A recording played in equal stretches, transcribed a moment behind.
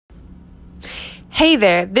Hey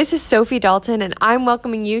there, this is Sophie Dalton, and I'm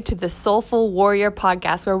welcoming you to the Soulful Warrior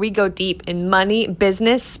podcast, where we go deep in money,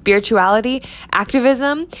 business, spirituality,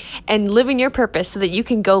 activism, and living your purpose so that you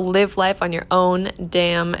can go live life on your own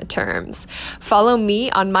damn terms. Follow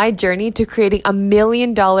me on my journey to creating $1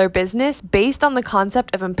 million business based on the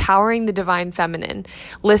concept of empowering the divine feminine.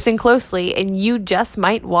 Listen closely, and you just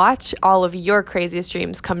might watch all of your craziest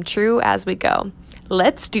dreams come true as we go.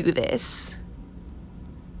 Let's do this.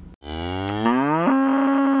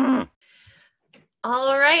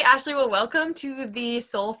 All right, Ashley, well, welcome to the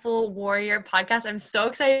Soulful Warrior podcast. I'm so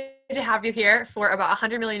excited to have you here for about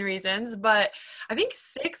 100 million reasons, but I think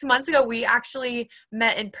 6 months ago, we actually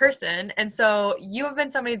met in person, and so you have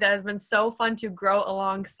been somebody that has been so fun to grow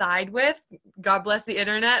alongside with. God bless the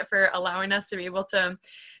internet for allowing us to be able to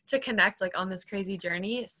connect like on this crazy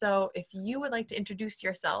journey. So if you would like to introduce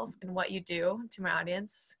yourself and what you do to my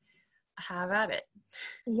audience, have at it.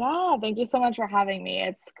 Yeah, thank you so much for having me.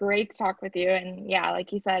 It's great to talk with you. And yeah,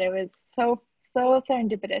 like you said, it was so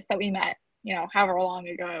serendipitous that we met, however long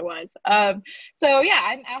ago it was. So yeah,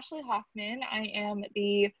 I'm Ashley Hoffman. I am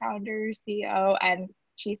the founder, CEO, and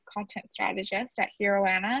chief content strategist at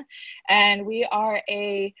Heroana. And we are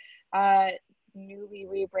a newly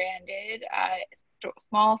rebranded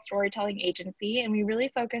small storytelling agency, and we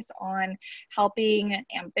really focus on helping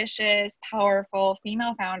ambitious, powerful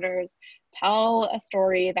female founders tell a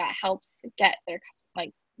story that helps get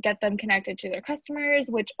them connected to their customers,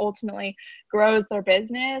 which ultimately grows their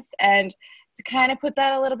business. And to kind of put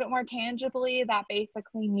that a little bit more tangibly, that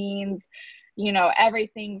basically means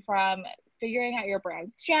everything from figuring out your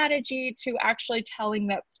brand strategy to actually telling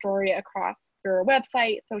that story across your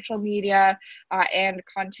website, social media, and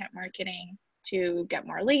content marketing to get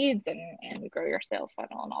more leads and grow your sales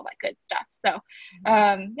funnel and all that good stuff. So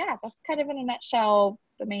yeah, that's kind of in a nutshell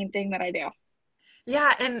the main thing that I do.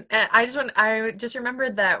 Yeah, and I just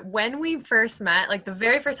remembered that when we first met, like the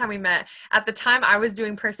very first time we met, at the time I was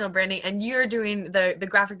doing personal branding and you're doing the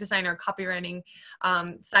graphic designer copywriting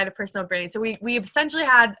side of personal branding. So we essentially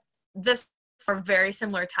had this very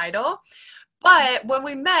similar title. But when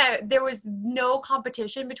we met, there was no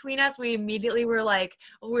competition between us. We immediately were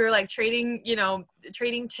trading,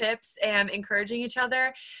 trading tips and encouraging each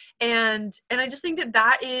other. And I just think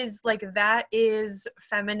that is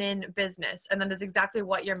feminine business. And that is exactly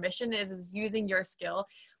what your mission is using your skill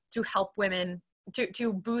to help women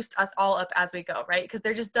to boost us all up as we go, right? Because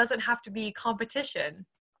there just doesn't have to be competition.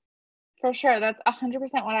 For sure. That's 100%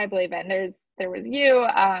 what I believe in. There was you.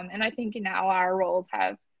 And I think now our roles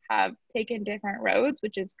have taken different roads,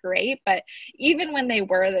 which is great. But even when they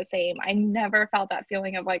were the same, I never felt that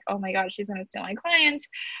feeling of like, oh my God, she's going to steal my clients.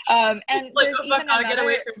 And Like, there's oh even God, another, get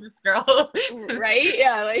away from this girl. right?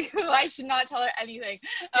 Yeah. Like I should not tell her anything.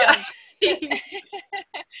 Yeah.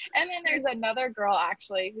 And then there's another girl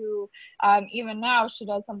actually who, even now she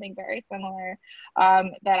does something very similar,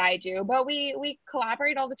 that I do, but we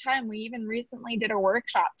collaborate all the time. We even recently did a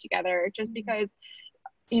workshop together just because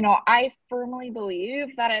I firmly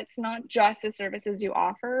believe that it's not just the services you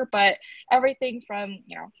offer, but everything from,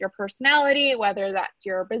 your personality, whether that's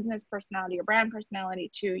your business personality or brand personality,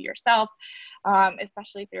 to yourself,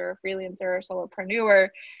 especially if you're a freelancer or solopreneur,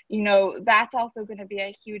 that's also going to be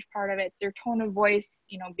a huge part of it. Your tone of voice,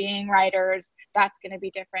 being writers, that's going to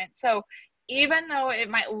be different. So even though it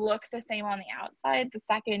might look the same on the outside, the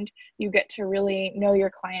second you get to really know your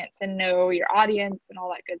clients and know your audience and all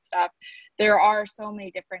that good stuff, there are so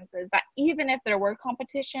many differences that even if there were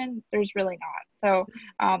competition, there's really not. So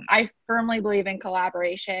I firmly believe in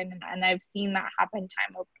collaboration, and I've seen that happen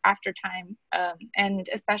time after time, and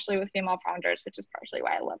especially with female founders, which is partially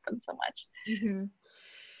why I love them so much. Mm-hmm.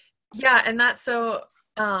 Yeah, and that's so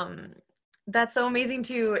amazing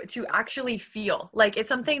to actually feel. Like, it's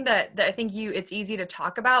something that I think it's easy to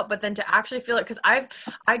talk about, but then to actually feel it, because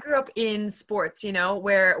I grew up in sports,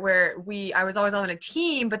 where I was always on a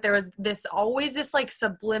team, but there was always this like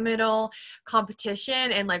subliminal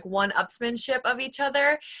competition and like one-upsmanship of each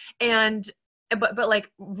other. And but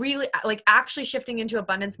like really like actually shifting into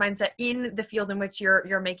abundance mindset in the field in which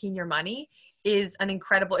you're making your money is an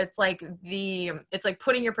incredible, it's like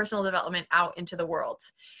putting your personal development out into the world.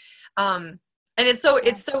 And it's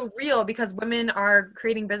so real, because women are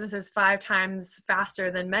creating businesses 5 times faster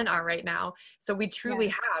than men are right now. So we truly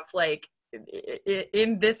have like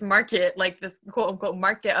in this market, like this quote unquote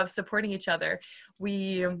market of supporting each other,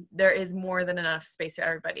 there is more than enough space for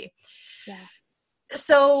everybody. Yeah.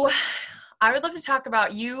 So I would love to talk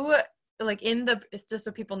about you, like it's just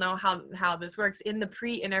so people know how this works. In the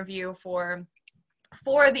pre-interview for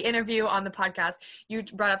for the interview on the podcast, you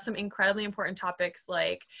brought up some incredibly important topics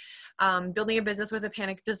like building a business with a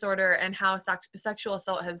panic disorder and how sexual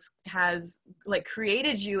assault has like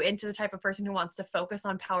created you into the type of person who wants to focus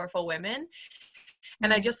on powerful women.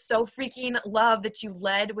 And I just so freaking love that you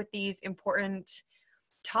led with these important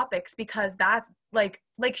topics, because that's like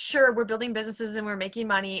sure, we're building businesses and we're making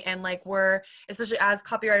money, and like we're, especially as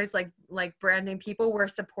copywriters, like branding people, we're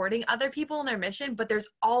supporting other people in their mission, but there's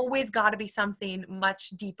always got to be something much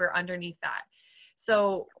deeper underneath that.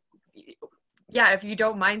 So yeah, if you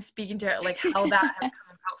don't mind speaking to like how that has come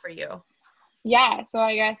about for you. Yeah, so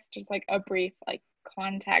I guess just like a brief like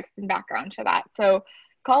context and background to that. So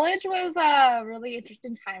college was a really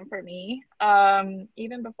interesting time for me.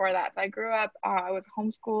 Even before that, so I grew up, I was a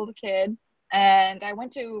homeschooled kid, and I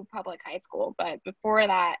went to public high school, but before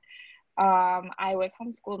that, I was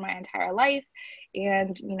homeschooled my entire life,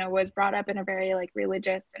 and was brought up in a very like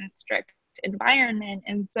religious and strict environment.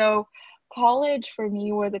 And so college for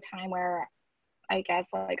me was a time where I guess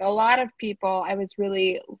like a lot of people, I was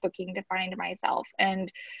really looking to find myself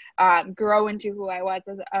and grow into who I was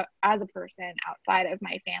as a person outside of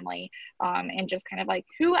my family, and just kind of like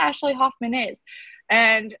who Ashley Hoffman is.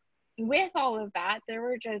 And with all of that,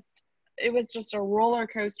 it was just a roller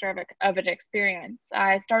coaster of an experience.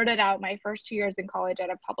 I started out my first 2 years in college at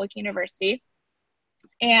a public university,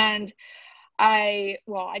 and I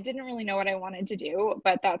didn't really know what I wanted to do,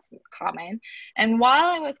 but that's common. And while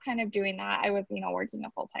I was kind of doing that, I was, working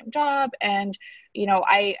a full-time job. And,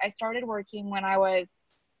 I started working when I was,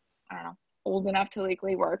 I don't know, old enough to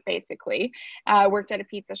legally work, basically. I worked at a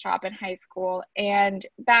pizza shop in high school. And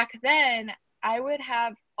back then, I would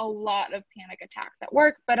have a lot of panic attacks at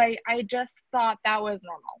work, but I just thought that was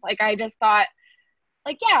normal. Like, I just thought,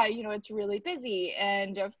 like, yeah, it's really busy.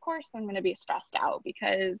 And of course I'm going to be stressed out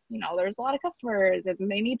because, there's a lot of customers and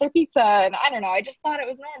they need their pizza. And I don't know, I just thought it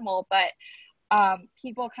was normal. But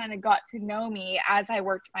people kind of got to know me as I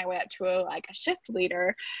worked my way up to a shift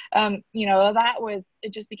leader.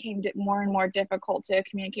 It just became more and more difficult to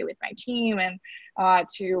communicate with my team and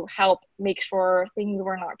to help make sure things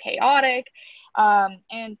were not chaotic.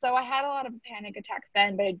 And so I had a lot of panic attacks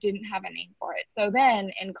then, but I didn't have a name for it. So then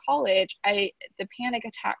in college, the panic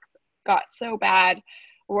attacks got so bad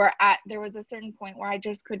there was a certain point where I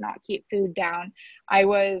just could not keep food down. I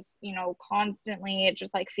was, constantly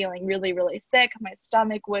just like feeling really, really sick. My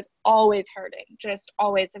stomach was always hurting, just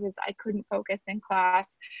always. I couldn't focus in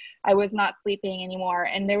class. I was not sleeping anymore.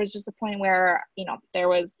 And there was just a point where, there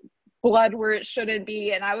was blood where it shouldn't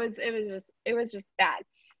be. And it was just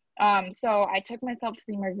bad. So I took myself to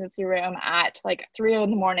the emergency room at like 3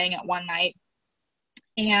 a.m. at one night.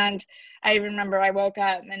 And I remember I woke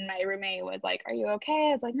up and my roommate was like, "Are you okay?"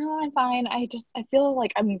 I was like, "No, I'm fine. I feel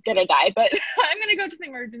like I'm gonna die, but I'm gonna go to the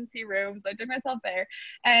emergency room." So I took myself there,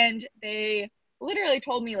 and they literally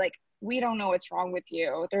told me like, "We don't know what's wrong with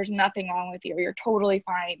you. There's nothing wrong with you. You're totally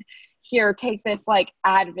fine. Here, take this like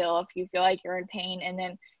Advil if you feel like you're in pain, and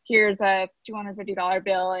then here's a $250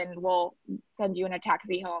 bill, and we'll send you in a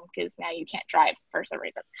taxi home because now you can't drive for some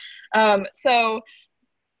reason." So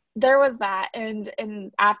there was that,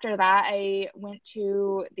 and after that I went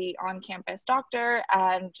to the on-campus doctor,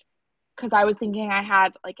 and because I was thinking I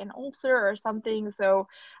had like an ulcer or something, so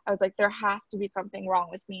I was like, there has to be something wrong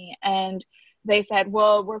with me. And they said,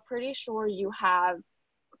 "Well, we're pretty sure you have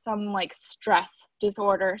some like stress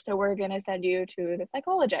disorder, so we're going to send you to the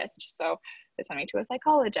psychologist." So they sent me to a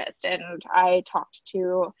psychologist, and I talked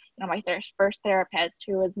to my first therapist,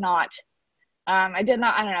 who was not I don't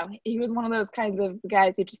know. He was one of those kinds of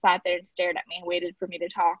guys who just sat there and stared at me and waited for me to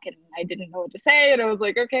talk, and I didn't know what to say. And I was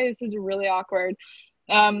like, okay, this is really awkward.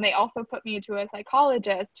 They also put me to a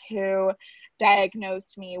psychologist who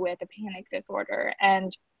diagnosed me with a panic disorder.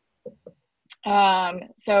 And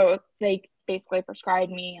so they basically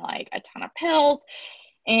prescribed me like a ton of pills.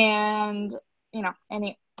 And,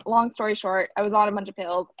 long story short, I was on a bunch of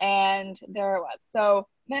pills, and there it was. So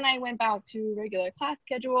then I went back to regular class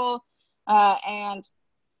schedule. And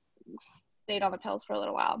stayed on the pills for a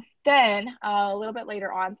little while. Then a little bit later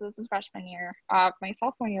on, so this was freshman year, my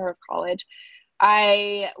sophomore year of college,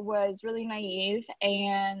 I was really naive,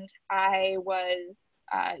 and I was,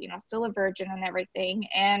 still a virgin and everything.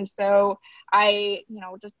 And so I,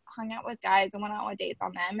 just hung out with guys and went out on dates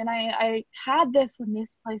on them. And I had this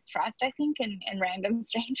misplaced trust, I think, in random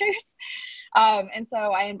strangers. And so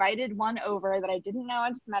I invited one over that I didn't know. I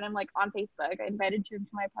just met him like on Facebook. I invited him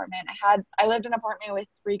to my apartment. I lived in an apartment with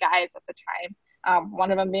 3 guys at the time,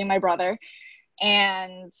 one of them being my brother,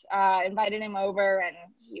 and invited him over, and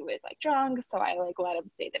he was like drunk. So I like let him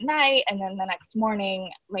stay the night. And then the next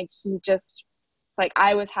morning, like he just like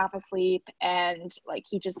I was half asleep and like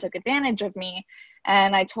he just took advantage of me.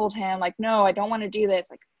 And I told him like, no, I don't want to do this.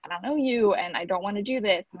 Like, I don't know you and I don't want to do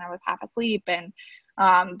this. And I was half asleep, and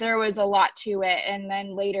there was a lot to it. And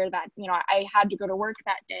then later that, you know, I had to go to work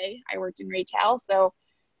that day. I worked in retail. So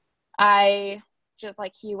I just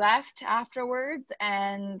like, he left afterwards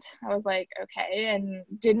and I was like, okay, and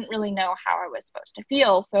didn't really know how I was supposed to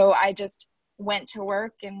feel. So I just went to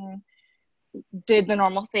work and did the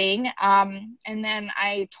normal thing. And then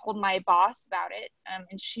I told my boss about it. And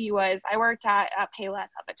I worked at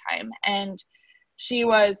Payless at the time, and she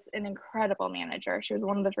was an incredible manager. She was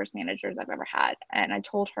one of the first managers I've ever had. And I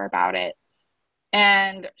told her about it.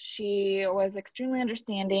 And she was extremely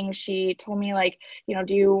understanding. She told me like, you know,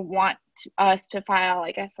 do you want us to file,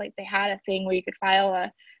 I guess like they had a thing where you could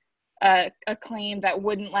file a claim that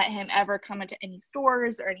wouldn't let him ever come into any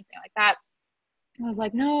stores or anything like that. I was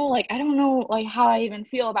like, no, like, I don't know, like, how I even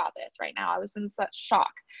feel about this right now. I was in such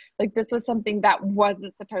shock. Like, this was something that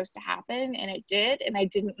wasn't supposed to happen, and it did, and I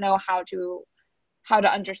didn't know how to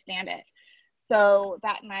understand it. So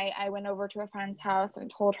that night, I went over to a friend's house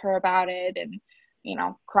and told her about it, and, you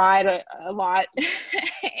know, cried a lot.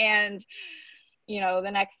 And, you know,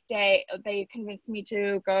 the next day, they convinced me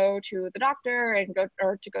to go to the doctor and to go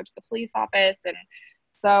to the police office. And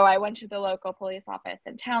so I went to the local police office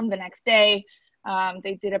in town the next day.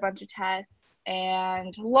 They did a bunch of tests,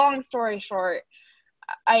 and long story short,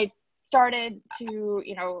 I started to,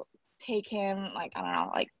 you know, take him, like, I don't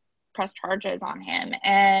know, like press charges on him.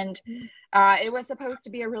 And it was supposed to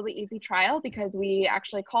be a really easy trial because we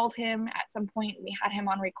actually called him at some point. We had him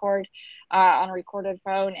on a recorded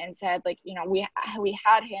phone, and said, like, you know, we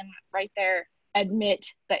had him right there admit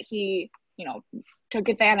that he, you know, took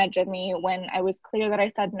advantage of me when I was clear that I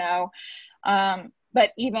said no.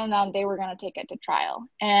 But even then, they were going to take it to trial.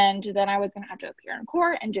 And then I was going to have to appear in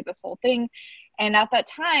court and do this whole thing. And at that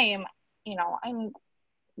time, you know,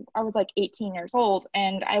 I was like 18 years old,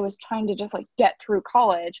 and I was trying to just like get through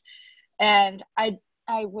college. And I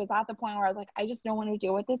was at the point where I was like, I just don't want to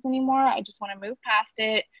deal with this anymore. I just want to move past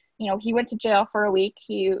it. You know, he went to jail for a week.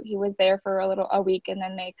 He was there for a week, and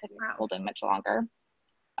then they couldn't hold him much longer.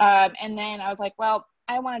 And then I was like, well,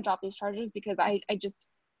 I want to drop these charges because I just,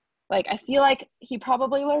 like, I feel like he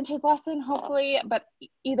probably learned his lesson, hopefully, but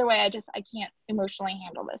either way, I can't emotionally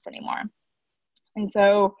handle this anymore. And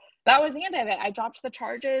so that was the end of it. I dropped the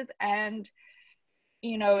charges, and,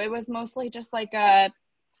 you know, it was mostly just like a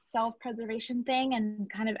self-preservation thing. And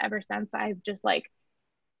kind of ever since, I've just like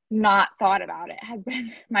not thought about it, has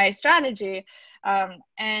been my strategy.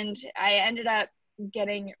 And I ended up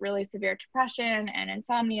getting really severe depression and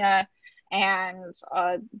insomnia, and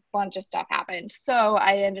a bunch of stuff happened. So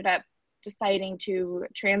I ended up deciding to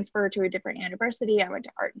transfer to a different university. I went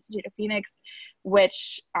to Art Institute of Phoenix,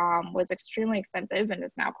 which was extremely expensive and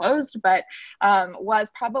is now closed, but was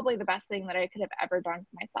probably the best thing that I could have ever done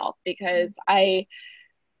for myself, because I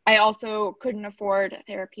also couldn't afford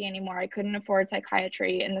therapy anymore. I couldn't afford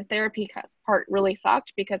psychiatry, and the therapy part really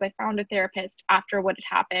sucked because I found a therapist after what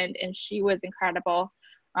had happened, and she was incredible.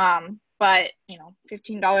 But, you know,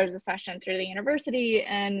 $15 a session through the university,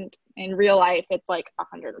 and in real life, it's like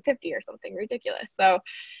 150 or something ridiculous. So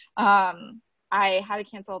I had to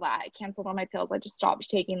cancel that. I canceled all my pills. I just stopped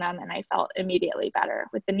taking them, and I felt immediately better.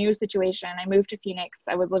 With the new situation, I moved to Phoenix.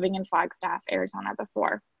 I was living in Flagstaff, Arizona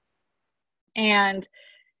before. And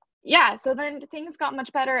yeah, so then things got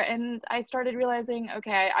much better, and I started realizing,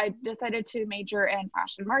 okay, I decided to major in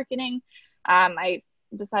fashion marketing. I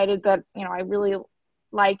decided that, you know, I really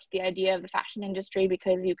liked the idea of the fashion industry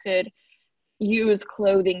because you could use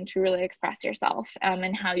clothing to really express yourself,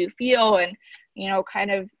 and how you feel, and, you know,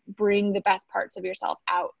 kind of bring the best parts of yourself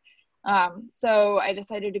out. So I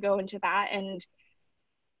decided to go into that, and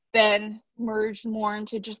then merged more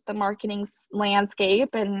into just the marketing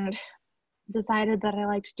landscape, and decided that I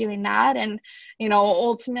liked doing that. And, you know,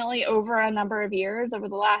 ultimately over a number of years, over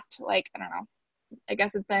the last, like, I don't know, I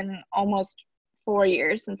guess it's been almost 4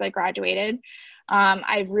 years since I graduated,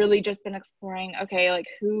 I've really just been exploring, okay, like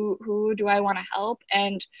who do I want to help?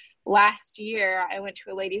 And last year I went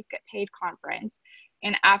to a Ladies Get Paid conference,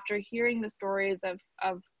 and after hearing the stories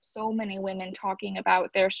of so many women talking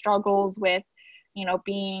about their struggles with, you know,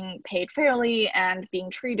 being paid fairly and being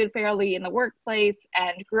treated fairly in the workplace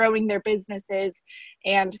and growing their businesses,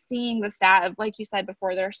 and seeing the stat of, like you said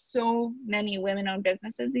before, there are so many women-owned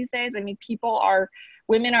businesses these days. I mean,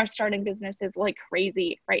 women are starting businesses like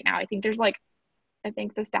crazy right now. I think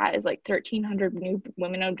the stat is like 1,300 new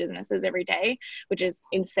women-owned businesses every day, which is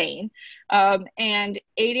insane. And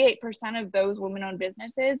 88% of those women-owned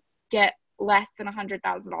businesses get less than $100,000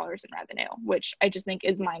 in revenue, which I just think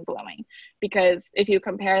is mind blowing, because if you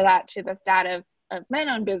compare that to the stat of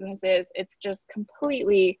men-owned businesses, it's just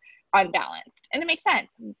completely unbalanced. And it makes sense.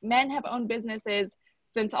 Men have owned businesses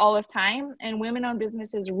since all of time, and women-owned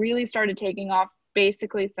businesses really started taking off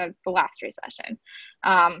basically since the last recession.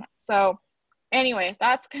 So anyway,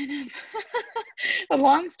 that's kind of a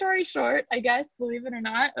long story short, I guess, believe it or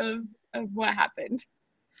not, of what happened.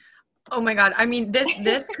 Oh my God. I mean,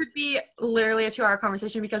 this could be literally a 2-hour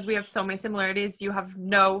conversation because we have so many similarities. You have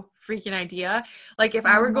no freaking idea. Like if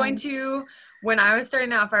I were going to, when I was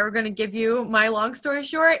starting out, if I were going to give you my long story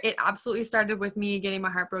short, it absolutely started with me getting my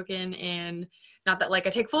heart broken. And not that like I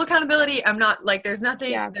take full accountability. I'm not like, there's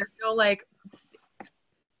nothing, there's no like,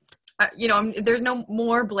 there's no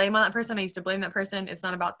more blame on that person. I used to blame that person. It's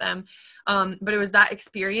not about them. But it was that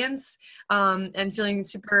experience, and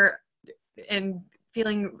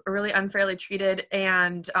feeling really unfairly treated.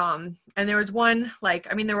 And there was one, like,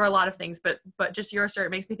 I mean, there were a lot of things, but just your story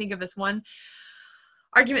makes me think of this one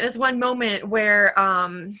argument, this one moment where,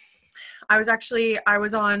 I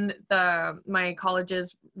was on my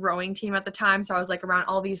college's rowing team at the time. So I was like around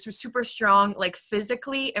all these super strong, like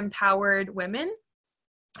physically empowered women.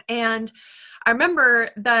 And I remember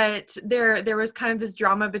that there was kind of this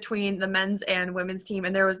drama between the men's and women's team,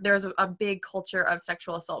 and there was a big culture of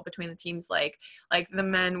sexual assault between the teams. Like the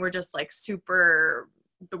men were just like super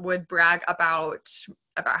would brag about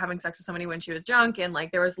having sex with somebody when she was drunk, and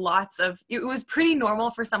like there was it was pretty normal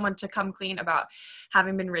for someone to come clean about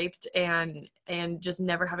having been raped and just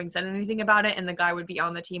never having said anything about it, and the guy would be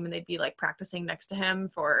on the team and they'd be like practicing next to him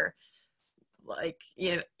for like,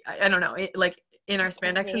 I don't know, like in our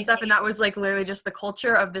spandex and stuff. And that was like literally just the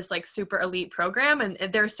culture of this like super elite program. And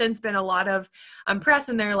there's since been a lot of press,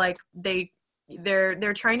 and they're like,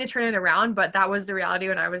 they're trying to turn it around, but that was the reality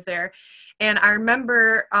when I was there. And I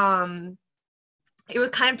remember, it was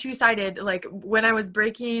kind of two-sided. Like when I was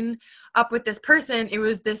breaking up with this person, it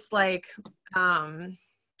was this like,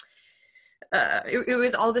 it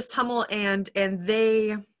was all this tumult, and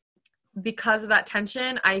they, because of that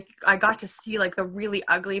tension, I got to see like the really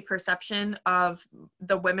ugly perception of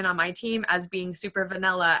the women on my team as being super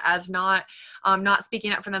vanilla, as not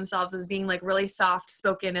speaking up for themselves, as being like really soft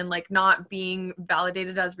spoken, and like not being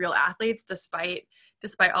validated as real athletes despite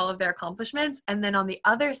all of their accomplishments. And then on the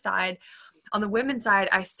other side, on the women's side,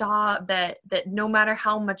 I saw that no matter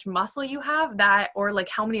how much muscle you have, or like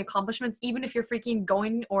how many accomplishments, even if you're freaking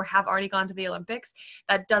going or have already gone to the Olympics,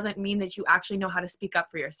 that doesn't mean that you actually know how to speak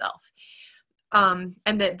up for yourself. And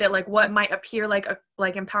that like what might appear like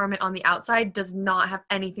empowerment on the outside does not have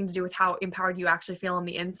anything to do with how empowered you actually feel on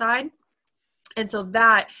the inside. And so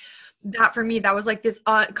that for me, that was like this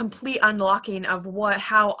complete unlocking of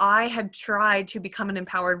how I had tried to become an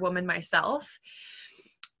empowered woman myself.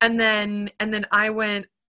 And then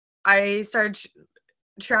I started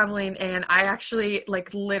traveling, and I actually,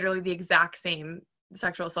 like, literally the exact same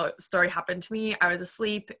sexual story happened to me. I was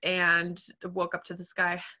asleep and woke up to this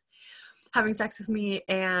guy having sex with me,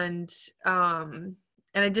 and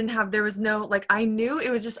there was no, like, I knew it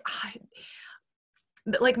was just,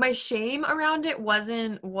 like, my shame around it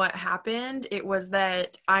wasn't what happened. It was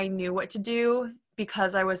that I knew what to do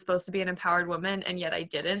because I was supposed to be an empowered woman, and yet I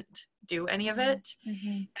didn't do any of it. Mm-hmm.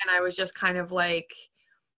 And I was just kind of like,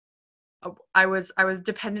 I was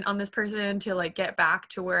dependent on this person to like get back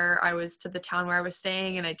to to the town where I was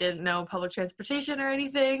staying, and I didn't know public transportation or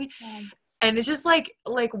anything. Yeah. And it's just like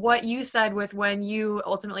what you said with when you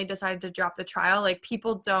ultimately decided to drop the trial, like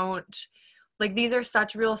people don't, like, these are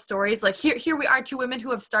such real stories. Like here we are, two women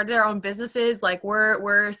who have started our own businesses. Like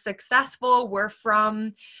we're successful. We're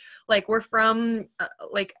from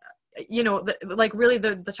really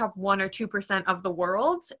the top 1 or 2% of the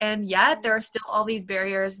world. And yet there are still all these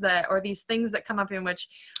barriers or these things that come up in which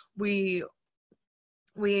we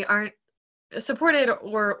aren't supported,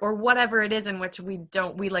 or whatever it is, in which we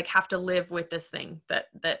like have to live with this thing that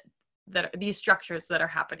these structures that are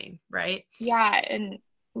happening. Right. Yeah. And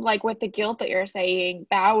like with the guilt that you're saying,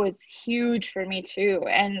 that was huge for me too.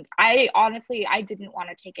 And I honestly didn't want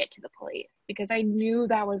to take it to the police because I knew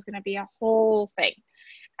that was going to be a whole thing.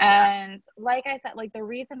 And like I said, like the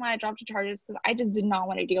reason why I dropped the charges is because I just did not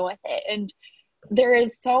want to deal with it. And there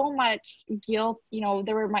is so much guilt,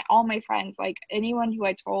 there were all my friends, like anyone who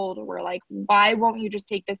I told were like, why won't you just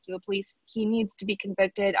take this to the police? He needs to be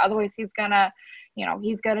convicted. Otherwise he's gonna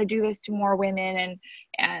do this to more women.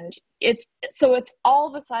 And it's all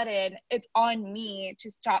of a sudden it's on me to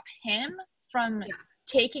stop him from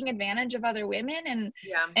taking advantage of other women.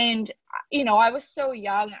 And I was so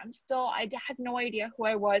young. I had no idea who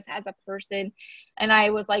I was as a person. And I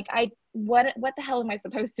was like, what the hell am I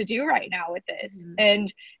supposed to do right now with this? Mhm.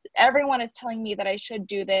 And everyone is telling me that I should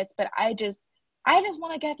do this, but I just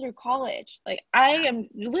want to get through college. Like, I am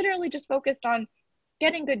literally just focused on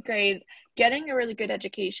getting good grades, getting a really good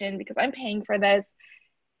education because I'm paying for this.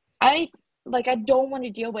 I I don't want to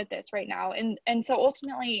deal with this right now. And so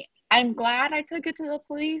ultimately I'm glad I took it to the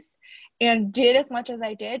police and did as much as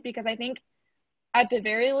I did, because I think at the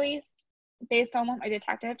very least, based on what my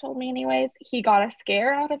detective told me anyways, he got a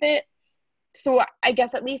scare out of it. So I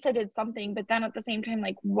guess at least I did something, but then at the same time,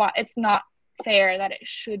 like, what, it's not fair that it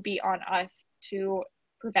should be on us to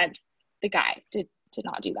prevent the guy to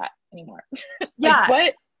not do that anymore. Like, Yeah.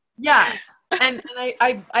 what? Yeah. And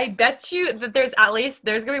I bet you that there's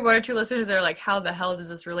gonna be one or two listeners that are like, how the hell does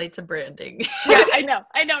this relate to branding? Yeah,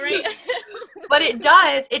 I know, right? But it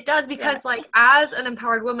does Yeah. because like as an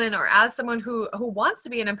empowered woman or as someone who wants to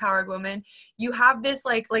be an empowered woman, you have this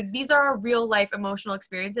like these are our real life emotional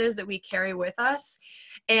experiences that we carry with us,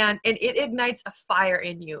 and it ignites a fire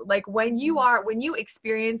in you. Like when you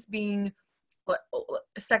experience being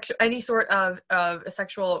sexual, any sort of a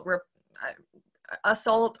sexual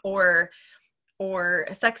assault or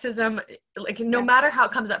sexism, like no Yeah. matter how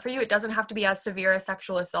it comes up for you, it doesn't have to be as severe as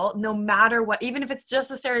sexual assault, no matter what, even if it's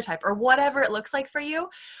just a stereotype or whatever it looks like for you.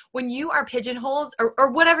 When you are pigeonholed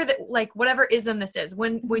or whatever that, like whatever ism this is,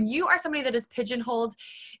 when you are somebody that is pigeonholed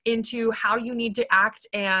into how you need to act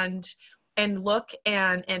and look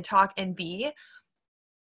and talk and be,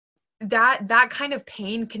 that kind of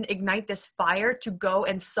pain can ignite this fire to go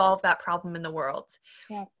and solve that problem in the world.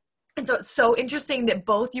 Yeah. And so it's so interesting that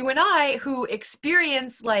both you and I, who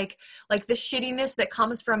experience like the shittiness that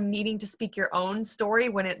comes from needing to speak your own story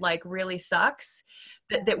when it like really sucks,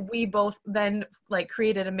 that we both then like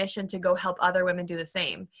created a mission to go help other women do the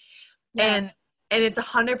same. Yeah. And it's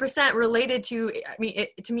 100% related to, I mean,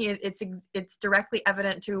 to me, it's directly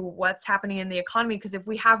evident to what's happening in the economy. Because if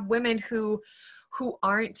we have women who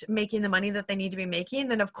aren't making the money that they need to be making,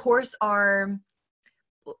 then of course our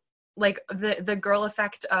like the girl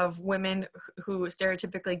effect of women who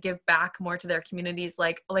stereotypically give back more to their communities,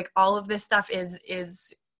 like all of this stuff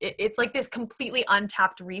it's like this completely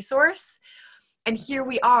untapped resource, and here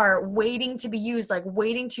we are waiting to be used, like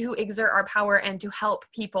waiting to exert our power and to help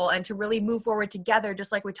people and to really move forward together,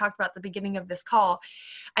 just like we talked about at the beginning of this call,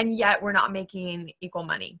 and yet we're not making equal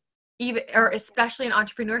money, even or especially in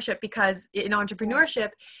entrepreneurship, because in entrepreneurship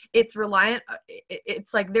it's reliant,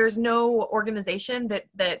 it's like there's no organization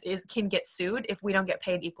that can get sued if we don't get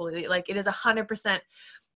paid equally. Like it is 100%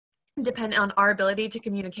 dependent on our ability to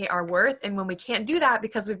communicate our worth, and when we can't do that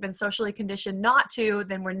because we've been socially conditioned not to,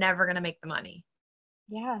 then we're never going to make the money.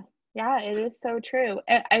 Yeah. Yeah, it is so true.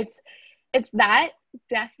 It's that,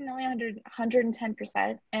 definitely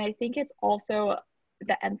 110%. And I think it's also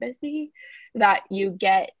the empathy that you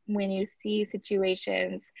get when you see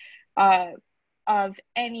situations uh, of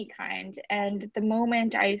any kind. And the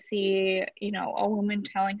moment I see, a woman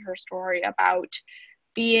telling her story about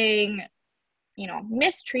being,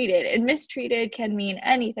 mistreated, and mistreated can mean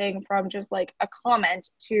anything from just like a comment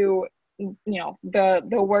to, the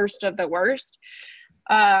worst of the worst.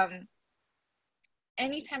 Um,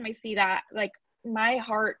 Anytime I see that, like, my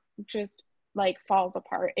heart just like falls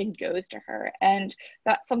apart and goes to her. And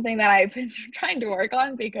that's something that I've been trying to work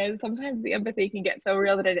on, because sometimes the empathy can get so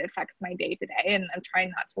real that it affects my day to day, and I'm trying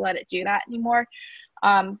not to let it do that anymore.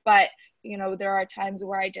 But there are times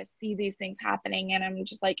where I just see these things happening and I'm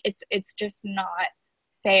just like, it's just not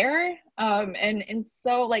fair. And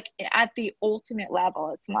so like at the ultimate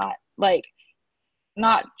level, it's not like,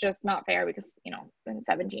 not just not fair because I'm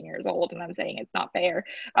 17 years old and I'm saying it's not fair,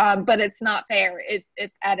 but it's not fair.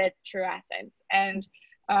 It's at its true essence, and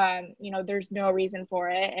there's no reason for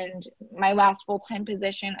it. And my last full-time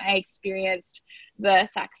position, I experienced the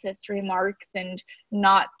sexist remarks and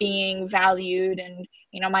not being valued, and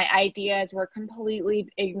my ideas were completely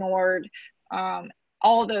ignored,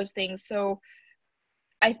 all those things. So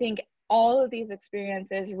I think all of these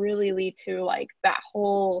experiences really lead to like that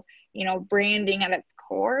whole, branding at its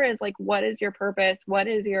core is like, what is your purpose? What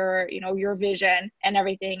is your, your vision and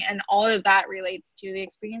everything? And all of that relates to the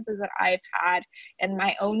experiences that I've had in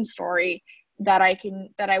my own story that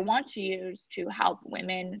I want to use to help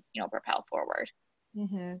women, propel forward.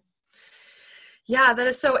 Mm-hmm. Yeah, that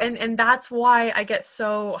is so, and that's why I get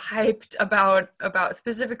so hyped about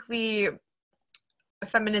specifically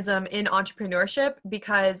feminism in entrepreneurship,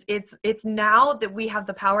 because it's now that we have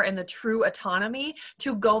the power and the true autonomy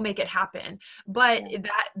to go make it happen. But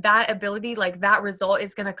that ability, like that result,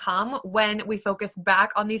 is going to come when we focus back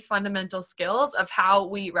on these fundamental skills of how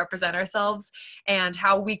we represent ourselves and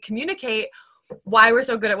how we communicate why we're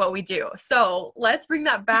so good at what we do. So let's bring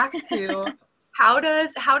that back to how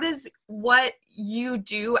does what you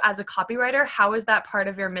do as a copywriter, how is that part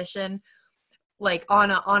of your mission? Like on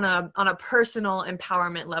a personal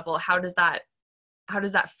empowerment level, how does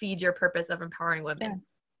that feed your purpose of empowering women? Yeah.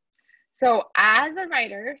 So as a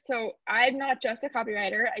writer, so I'm not just a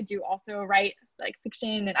copywriter. I do also write like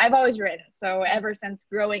fiction, and I've always written. So ever since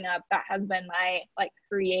growing up, that has been my like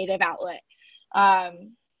creative outlet.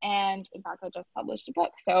 And in fact, I just published a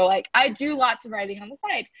book. So like I do lots of writing on the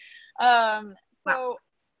side. So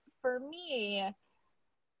for me,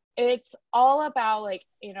 it's all about like,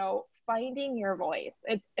 you know, finding your voice.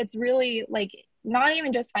 It's really like not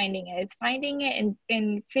even just finding it, it's finding it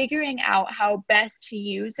and figuring out how best to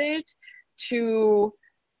use it to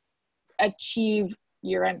achieve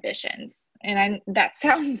your ambitions. And that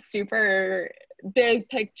sounds super big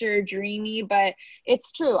picture dreamy, but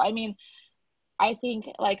it's true. I mean, I think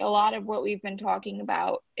like a lot of what we've been talking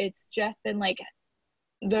about, it's just been like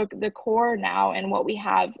the core now, and what we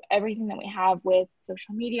have, everything that we have with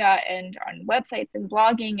social media and on websites and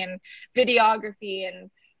blogging and videography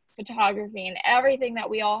and photography and everything that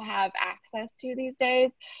we all have access to these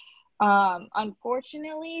days.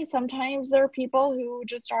 Unfortunately, sometimes there are people who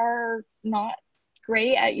just are not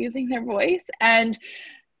great at using their voice, and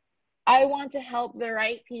I want to help the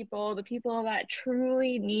right people, the people that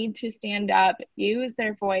truly need to stand up, use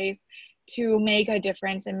their voice to make a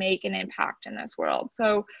difference and make an impact in this world.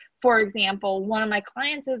 So, for example, one of my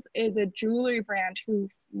clients is a jewelry brand who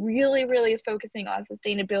really, really is focusing on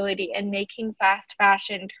sustainability and making fast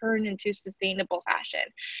fashion turn into sustainable fashion.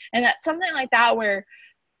 And that's something like that where,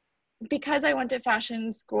 because I went to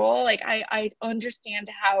fashion school, like I understand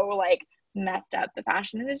how like messed up the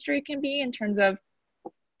fashion industry can be in terms of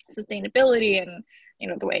sustainability and, you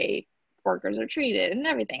know, the way workers are treated and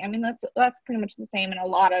everything. I mean, that's pretty much the same in a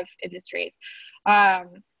lot of industries.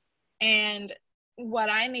 And what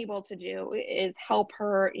I'm able to do is help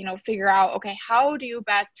her, you know, figure out, okay, how do you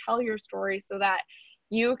best tell your story so that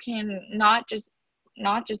you can not just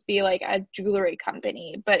be like a jewelry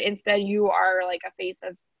company, but instead you are like a face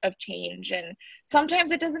of change. And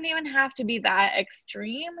sometimes it doesn't even have to be that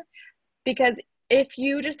extreme, because if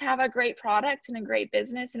you just have a great product and a great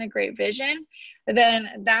business and a great vision, then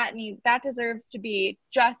that deserves to be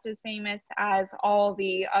just as famous as all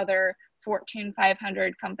the other Fortune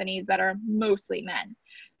 500 companies that are mostly men.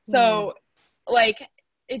 So like,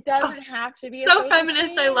 it doesn't have to be a so social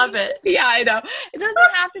feminist change. I love it. Yeah, I know. It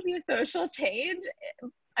doesn't have to be a social change.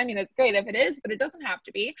 I mean, it's great if it is, but it doesn't have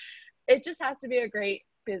to be. It just has to be a great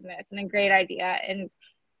business and a great idea. And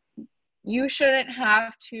you shouldn't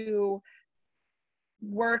have to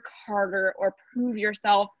work harder or prove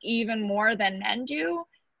yourself even more than men do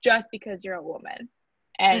just because you're a woman.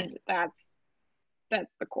 And that's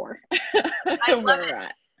the core of where we're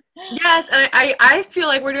at. Yes, and I feel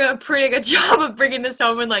like we're doing a pretty good job of bringing this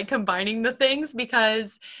home and like combining the things,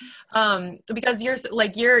 because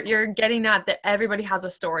you're getting at that everybody has a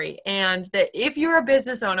story, and that if you're a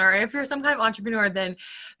business owner, or if you're some kind of entrepreneur, then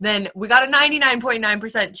we got a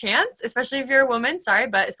 99.9% chance, especially if you're a woman, sorry,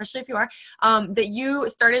 but especially if you are, that you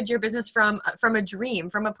started your business from a dream,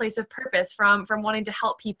 from a place of purpose, from wanting to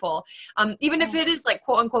help people, even if it is like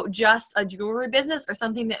quote unquote just a jewelry business or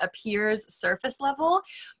something that appears surface level.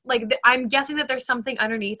 Like I'm guessing that there's something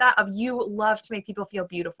underneath that of you love to make people feel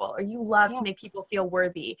beautiful, or you love to make people feel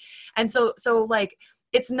worthy. And so like,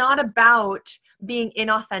 it's not about being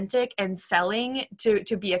inauthentic and selling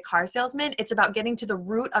to be a car salesman. It's about getting to the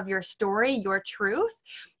root of your story, your truth,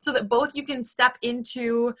 so that both you can step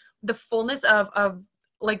into the fullness of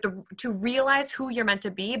like to realize who you're meant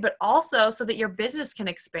to be, but also so that your business can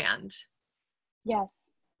expand. Yes,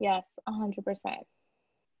 100%.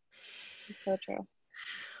 It's so true.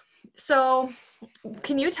 So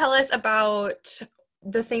can you tell us about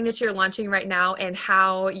the thing that you're launching right now and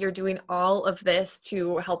how you're doing all of this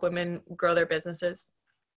to help women grow their businesses?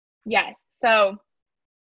 Yes. So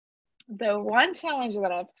the one challenge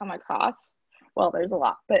that I've come across, well, there's a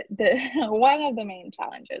lot, but one of the main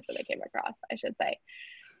challenges that I came across, I should say,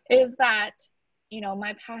 is that, you know,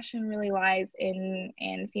 my passion really lies in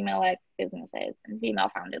female-led businesses and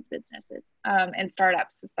female-founded businesses, and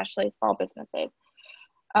startups, especially small businesses.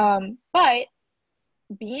 But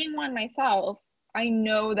being one myself, I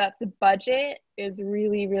know that the budget is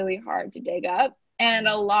really, really hard to dig up. And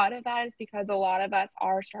a lot of that is because a lot of us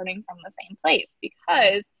are starting from the same place,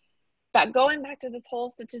 because that going back to this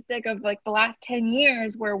whole statistic of like the last 10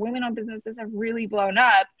 years where women-owned businesses have really blown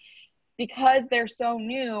up, because they're so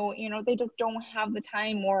new, you know, they just don't have the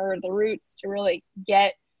time or the roots to really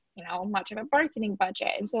get, you know, much of a marketing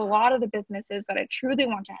budget. And so a lot of the businesses that I truly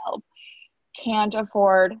want to help can't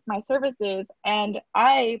afford my services, and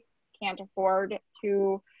I can't afford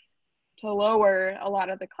to lower a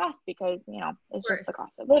lot of the costs, because, you know, it's just the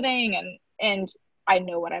cost of living, and I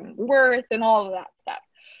know what I'm worth and all of that stuff.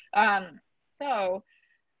 So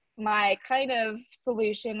my kind of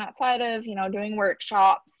solution outside of, you know, doing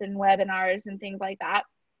workshops and webinars and things like that,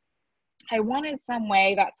 I wanted some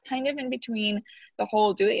way that's kind of in between the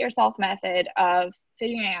whole do-it-yourself method of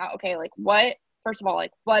figuring out, okay, like what, first of all,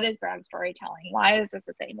 like what is brand storytelling? Why is this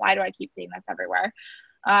a thing? Why do I keep seeing this everywhere?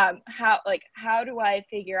 How do I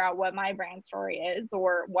figure out what my brand story is,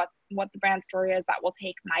 or what the brand story is that will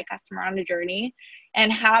take my customer on a journey,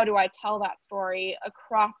 and how do I tell that story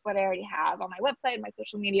across what I already have on my website, my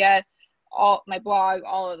social media, all my blog,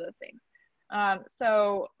 all of those things.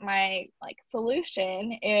 So my like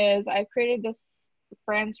solution is I created this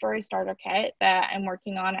brand story starter kit that I'm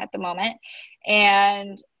working on at the moment,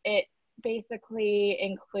 and it basically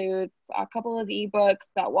includes a couple of ebooks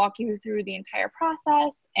that walk you through the entire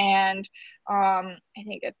process, and I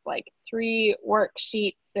think it's like 3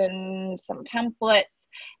 worksheets and some templates.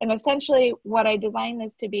 And essentially what I designed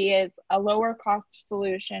this to be is a lower cost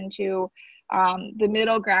solution to the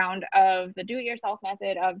middle ground of the do-it-yourself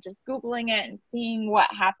method of just Googling it and seeing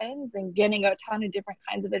what happens and getting a ton of different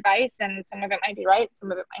kinds of advice, and some of it might be right,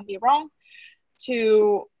 some of it might be wrong,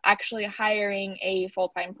 to actually hiring a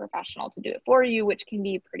full-time professional to do it for you, which can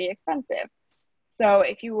be pretty expensive. So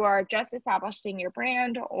if you are just establishing your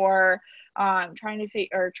brand, or trying to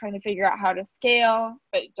figure out how to scale,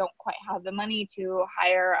 but don't quite have the money to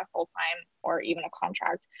hire a full-time or even a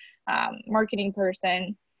contract marketing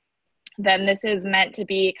person, then this is meant to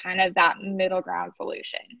be kind of that middle ground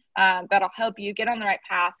solution that'll help you get on the right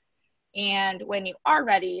path. And when you are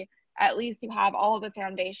ready, at least you have all of the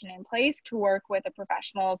foundation in place to work with a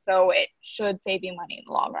professional. So it should save you money in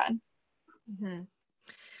the long run. Mm-hmm.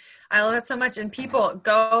 I love it so much. And people,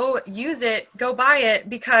 go use it, go buy it,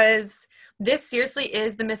 because this seriously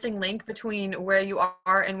is the missing link between where you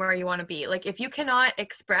are and where you want to be. Like, if you cannot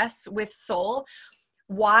express with soul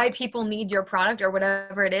why people need your product or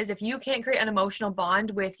whatever it is, if you can't create an emotional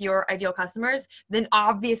bond with your ideal customers, then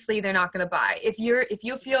obviously they're not going to buy. If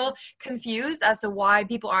you feel confused as to why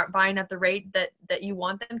people aren't buying at the rate that you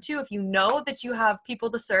want them to, if you know that you have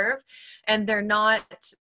people to serve and they're not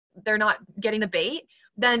getting the bait,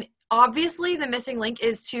 then obviously the missing link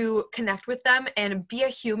is to connect with them and be a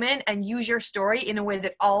human and use your story in a way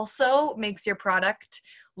that also makes your product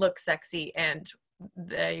look sexy and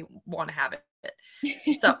they want to have it.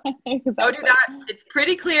 So Exactly. go do that. It's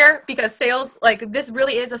pretty clear, because sales, like, this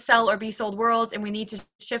really is a sell or be sold world, and we need to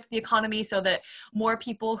shift the economy so that more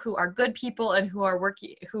people who are good people and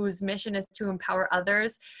whose mission is to empower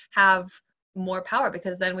others have more power,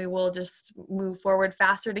 because then we will just move forward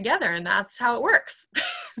faster together, and that's how it works.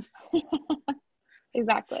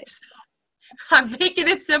 Exactly. I'm making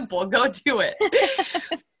it simple. Go do it.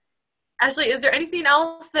 Ashley, is there anything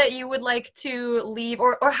else that you would like to leave,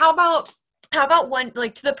 or how about one,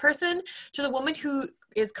 like, to the woman who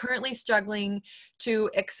is currently struggling to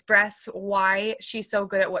express why she's so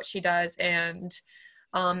good at what she does, and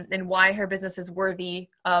why her business is worthy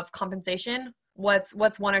of compensation? What's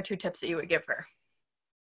 1 or 2 tips that you would give her?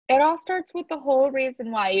 It all starts with the whole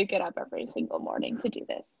reason why you get up every single morning to do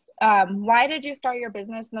this. Why did you start your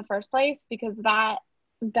business in the first place? Because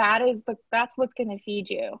that's what's going to feed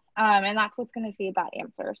you, and that's what's going to feed that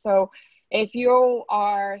answer. So if you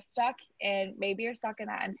are stuck, and maybe you're stuck in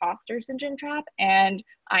that imposter syndrome trap, and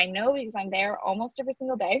I know because I'm there almost every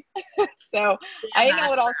single day, so I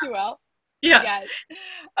know it all too well. Yeah. Yes.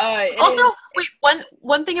 Also, wait,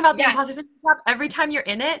 one thing about the yes. imposter syndrome trap, every time you're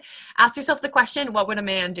in it, ask yourself the question, what would a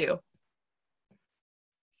man do?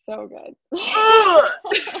 So good. I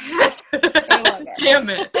love it. Damn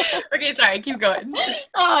it. Okay, sorry, keep going.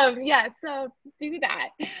 Yeah, so do that.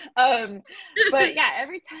 But yeah,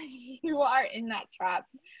 every time you are in that trap,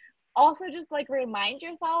 also just like remind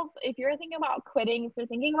yourself, if you're thinking about quitting, if you're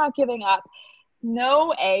thinking about giving up,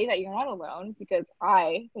 know that you're not alone, because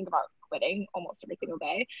I think about quitting almost every single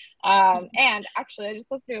day. And actually, I just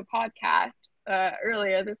listened to a podcast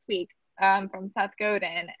earlier this week from Seth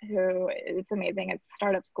Godin, who is amazing. It's a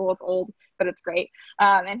startup school. It's old, but it's great.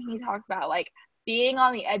 And he talks about like being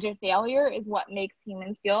on the edge of failure is what makes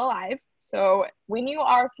humans feel alive. So when you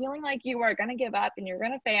are feeling like you are going to give up and you're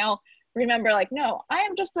going to fail, remember like, no, I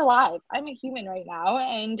am just alive. I'm a human right now.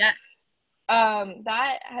 And Yes.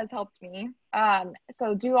 that has helped me.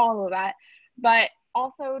 So do all of that, but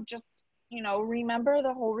also just, remember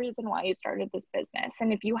the whole reason why you started this business.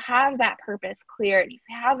 And if you have that purpose clear, and if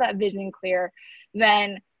you have that vision clear,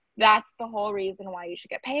 then that's the whole reason why you should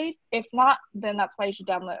get paid. If not, then that's why you should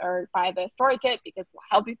download or buy the story kit, because we'll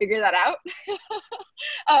help you figure that out.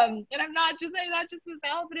 And I'm not just saying that just to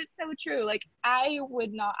sell, but it's so true. Like I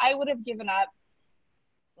would have given up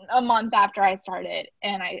a month after I started,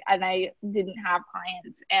 and I didn't have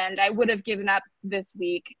clients, and I would have given up this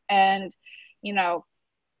week. And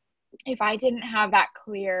if I didn't have that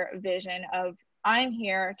clear vision of, I'm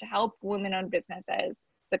here to help women-owned businesses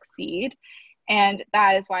succeed, and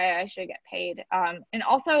that is why I should get paid. And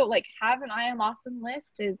also, like, have an I am awesome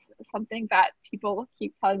list is something that people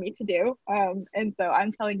keep telling me to do. And so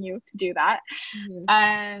I'm telling you to do that. Mm-hmm.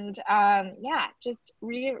 And yeah, just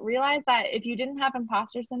realize that if you didn't have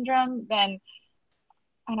imposter syndrome, then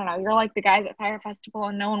I don't know, you're like the guys at Fire Festival,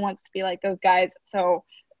 and no one wants to be like those guys. So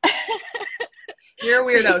you're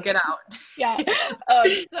a weirdo. Get out. Yeah.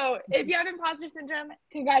 So if you have imposter syndrome,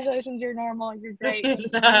 congratulations, you're normal. You're great.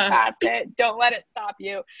 Move past it. Don't let it stop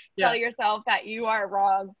you. Yeah. Tell yourself that you are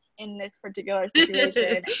wrong in this particular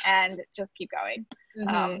situation and just keep going.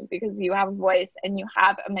 Mm-hmm. Because you have a voice and you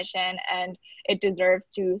have a mission, and it deserves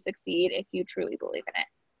to succeed if you truly believe in it.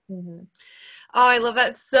 Mm-hmm. Oh, I love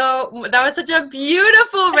that. So that was such a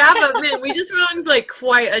beautiful wrap up, man. We just went on like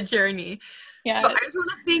quite a journey. Yeah. So I just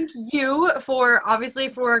want to thank you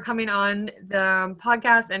for coming on the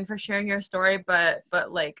podcast and for sharing your story, but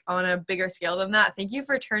like on a bigger scale than that, thank you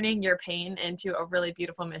for turning your pain into a really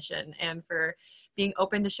beautiful mission, and for being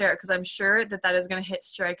open to share it, because I'm sure that is going to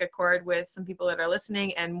strike a chord with some people that are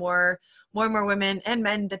listening, and more and more women and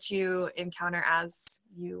men that you encounter as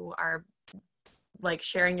you are like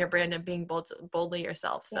sharing your brand and being boldly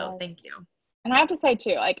yourself. So thank you. And I have to say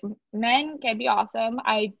too, like, men can be awesome.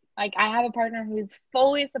 I have a partner who's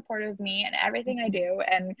fully supportive of me and everything I do.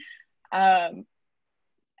 And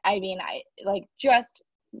I mean, just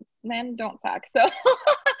men don't suck. So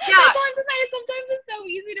yeah. That's all I'm to say. Sometimes it's so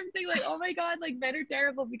easy to think like, oh my God, like men are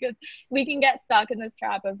terrible, because we can get stuck in this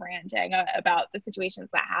trap of ranting about the situations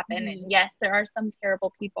that happen. Mm-hmm. And yes, there are some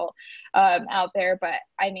terrible people out there, but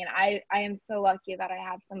I mean, I am so lucky that I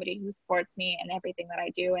have somebody who supports me in everything that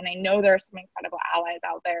I do. And I know there are some incredible allies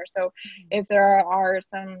out there. So mm-hmm. if there are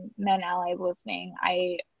some men allies listening,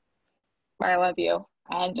 I love you.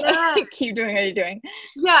 And keep doing what you're doing.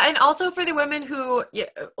 Yeah, and also for the women who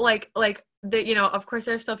of course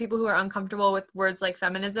there's still people who are uncomfortable with words like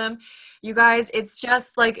feminism. You guys, it's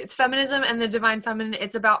just like, it's feminism and the divine feminine.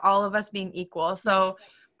 It's about all of us being equal. So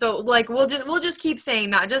like we'll just keep saying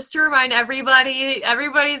that just to remind everybody,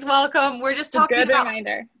 everybody's welcome. We're just talking about, good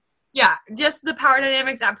reminder. Yeah, just the power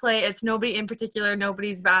dynamics at play. It's nobody in particular.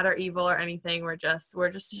 Nobody's bad or evil or anything. We're just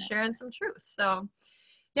sharing some truth. So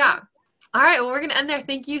yeah. All right. Well, we're going to end there.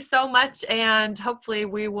 Thank you so much. And hopefully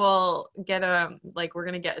we will get we're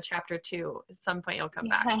going to get a chapter 2 at some point. You'll come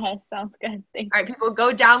back. Sounds good. Thanks. All right, people,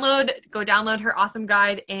 go download her awesome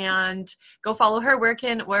guide and go follow her.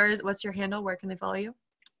 What's your handle? Where can they follow you?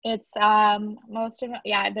 It's,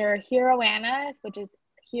 they're Hero Anna, which is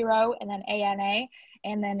hero and then ANA,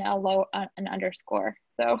 and then an underscore.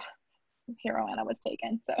 So Hero Anna was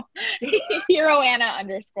taken. So Hero Anna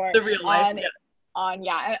underscore. The real life.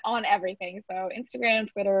 On everything. So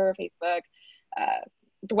Instagram, Twitter, Facebook.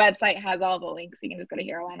 The website has all the links. You can just go to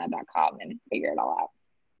heroanna.com and figure it all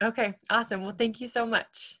out. Okay, awesome. Well, thank you so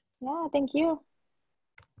much. Yeah, thank you.